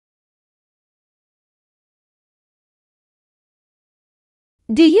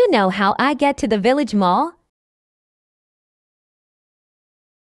Do you know how I get to the village mall?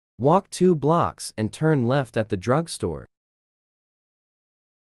 Walk 2 blocks and turn left at the drugstore.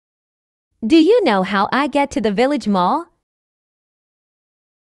 Do you know how I get to the village mall?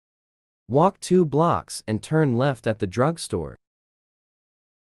 Walk 2 blocks and turn left at the drugstore.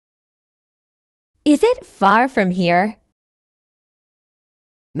 Is it far from here?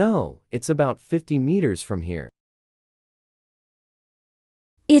 No, it's about 50 meters from here.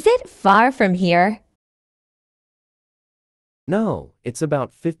 Is it far from here? No, it's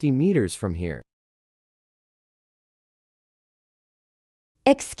about 50 meters from here.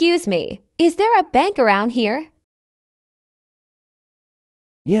 Excuse me, is there a bank around here?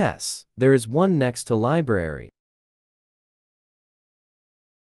 Yes, there is one next to library.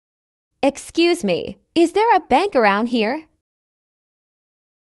 Excuse me, is there a bank around here?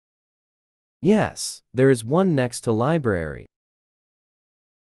 Yes, there is one next to library.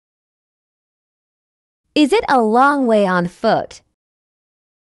 Is it a long way on foot?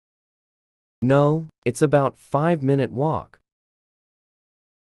 No, it's about 5-minute walk.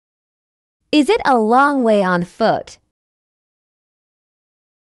 Is it a long way on foot?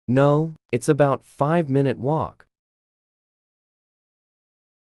 No, it's about 5-minute walk.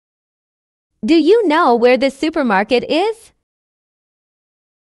 Do you know where the supermarket is?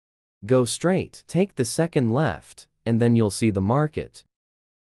 Go straight, take the second left, and then you'll see the market.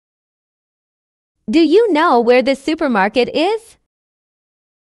 Do you know where the supermarket is?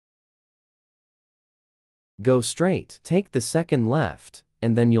 Go straight, take the second left,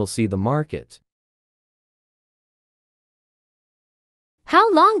 and then you'll see the market.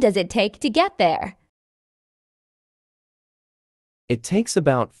 How long does it take to get there? It takes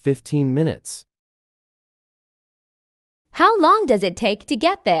about 15 minutes. How long does it take to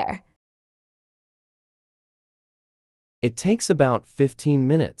get there? It takes about 15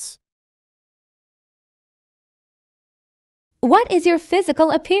 minutes. What is your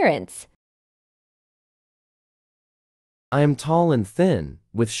physical appearance? I am tall and thin,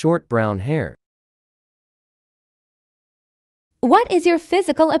 with short brown hair. What is your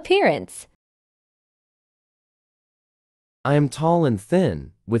physical appearance? I am tall and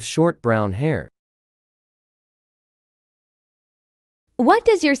thin, with short brown hair. What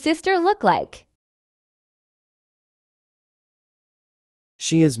does your sister look like?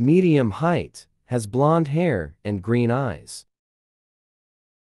 She is medium height, has blonde hair and green eyes.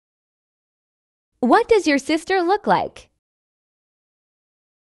 What does your sister look like?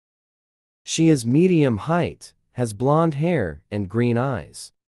 She is medium height, has blonde hair and green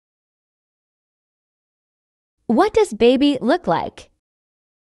eyes. What does baby look like?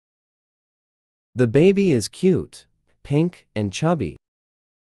 The baby is cute, pink and chubby.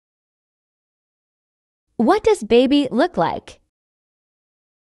 What does baby look like?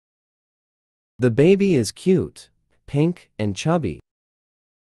 The baby is cute, pink and chubby.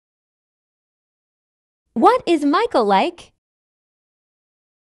 What is Michael like?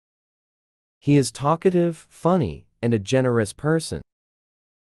 He is talkative, funny, and a generous person.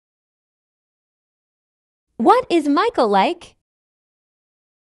 What is Michael like?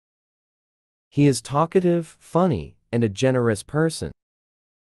 He is talkative, funny, and a generous person.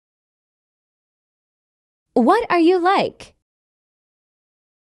 What are you like?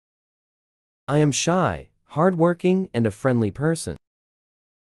 I am shy, hardworking, and a friendly person.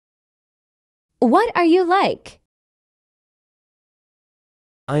 What are you like?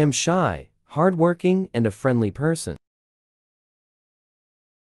 I am shy, hardworking, and a friendly person.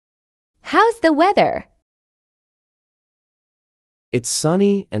 How's the weather? It's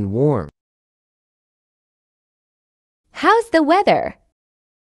sunny and warm. How's the weather?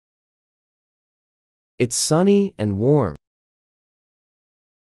 It's sunny and warm.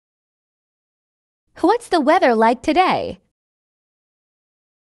 What's the weather like today?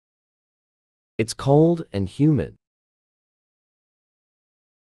 It's cold and humid.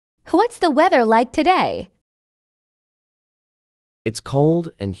 What's the weather like today? It's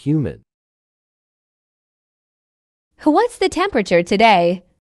cold and humid. What's the temperature today?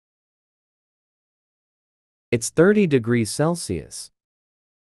 It's 30 degrees Celsius.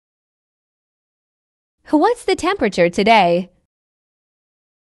 What's the temperature today?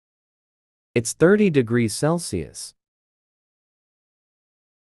 It's 30 degrees Celsius.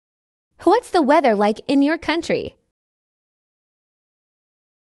 What's the weather like in your country?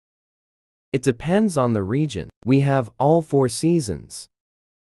 It depends on the region. We have all 4 seasons.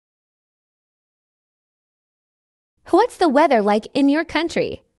 What's the weather like in your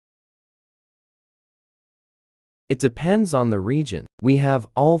country? It depends on the region. We have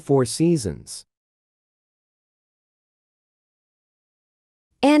all 4 seasons.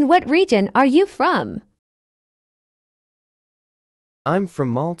 And what region are you from? I'm from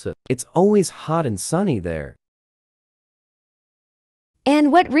Malta. It's always hot and sunny there.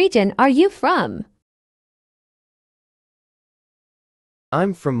 And what region are you from?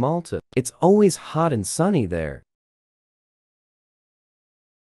 I'm from Malta. It's always hot and sunny there.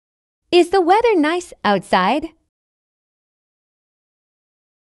 Is the weather nice outside?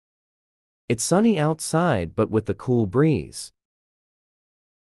 It's sunny outside but with a cool breeze.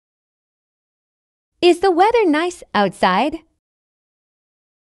 Is the weather nice outside?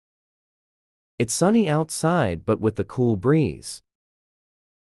 It's sunny outside but with a cool breeze.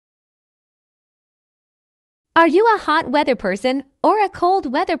 Are you a hot weather person or a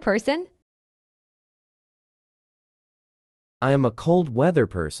cold weather person? I am a cold weather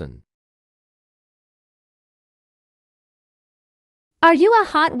person. Are you a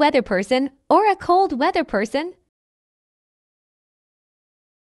hot weather person or a cold weather person?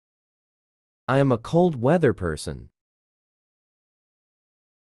 I am a cold weather person.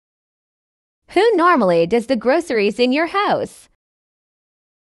 Who normally does the groceries in your house?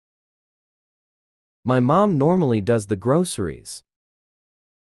 My mom normally does the groceries.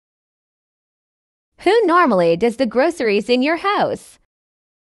 Who normally does the groceries in your house?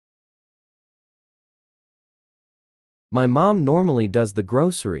 My mom normally does the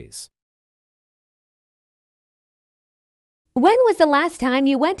groceries. When was the last time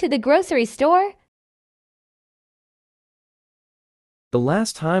you went to the grocery store? The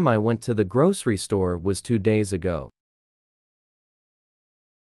last time I went to the grocery store was 2 days ago.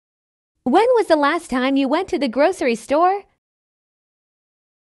 When was the last time you went to the grocery store?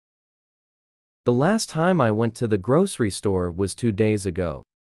 The last time I went to the grocery store was 2 days ago.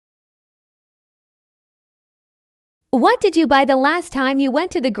 What did you buy the last time you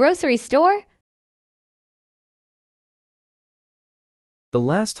went to the grocery store? The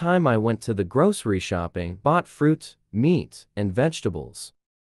last time I went to the grocery shopping, bought fruit, meat, and vegetables.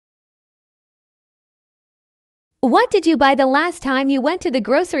 What did you buy the last time you went to the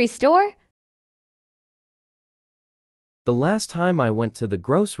grocery store? The last time I went to the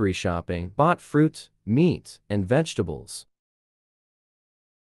grocery shopping, bought fruit, meat, and vegetables.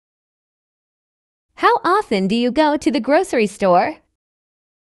 How often do you go to the grocery store?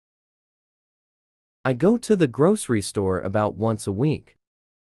 I go to the grocery store about once a week.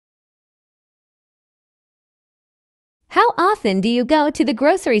 How often do you go to the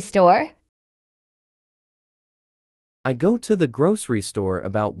grocery store? I go to the grocery store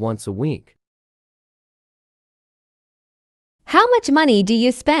about once a week. How much money do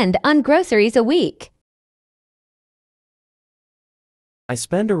you spend on groceries a week? I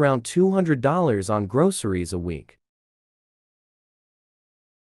spend around $200 on groceries a week.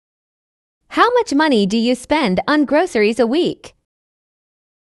 How much money do you spend on groceries a week?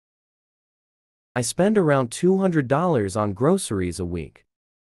 I spend around $200 on groceries a week.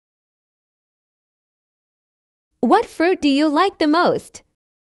 What fruit do you like the most?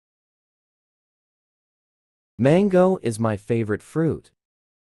 Mango is my favorite fruit.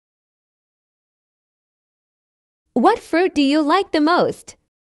 What fruit do you like the most?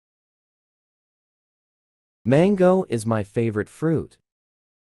 Mango is my favorite fruit.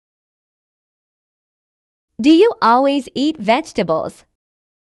 Do you always eat vegetables?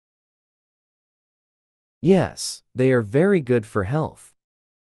 Yes, they are very good for health.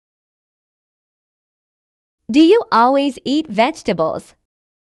 Do you always eat vegetables?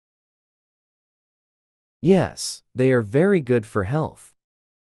 Yes, they are very good for health.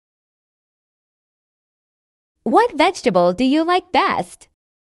 What vegetable do you like best?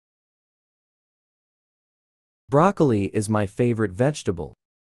 Broccoli is my favorite vegetable.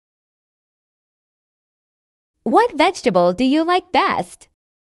 What vegetable do you like best?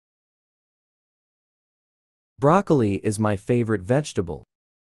 Broccoli is my favorite vegetable.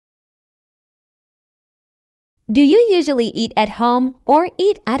 Do you usually eat at home or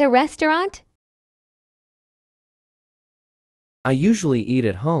eat at a restaurant? I usually eat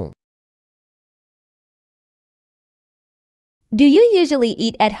at home. Do you usually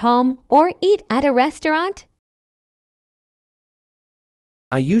eat at home or eat at a restaurant?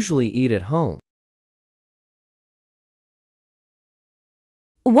 I usually eat at home.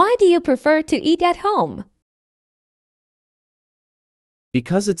 Why do you prefer to eat at home?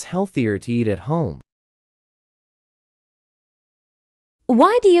 Because it's healthier to eat at home.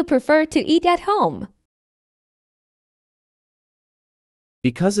 Why do you prefer to eat at home?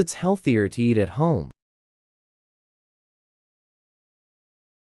 Because it's healthier to eat at home.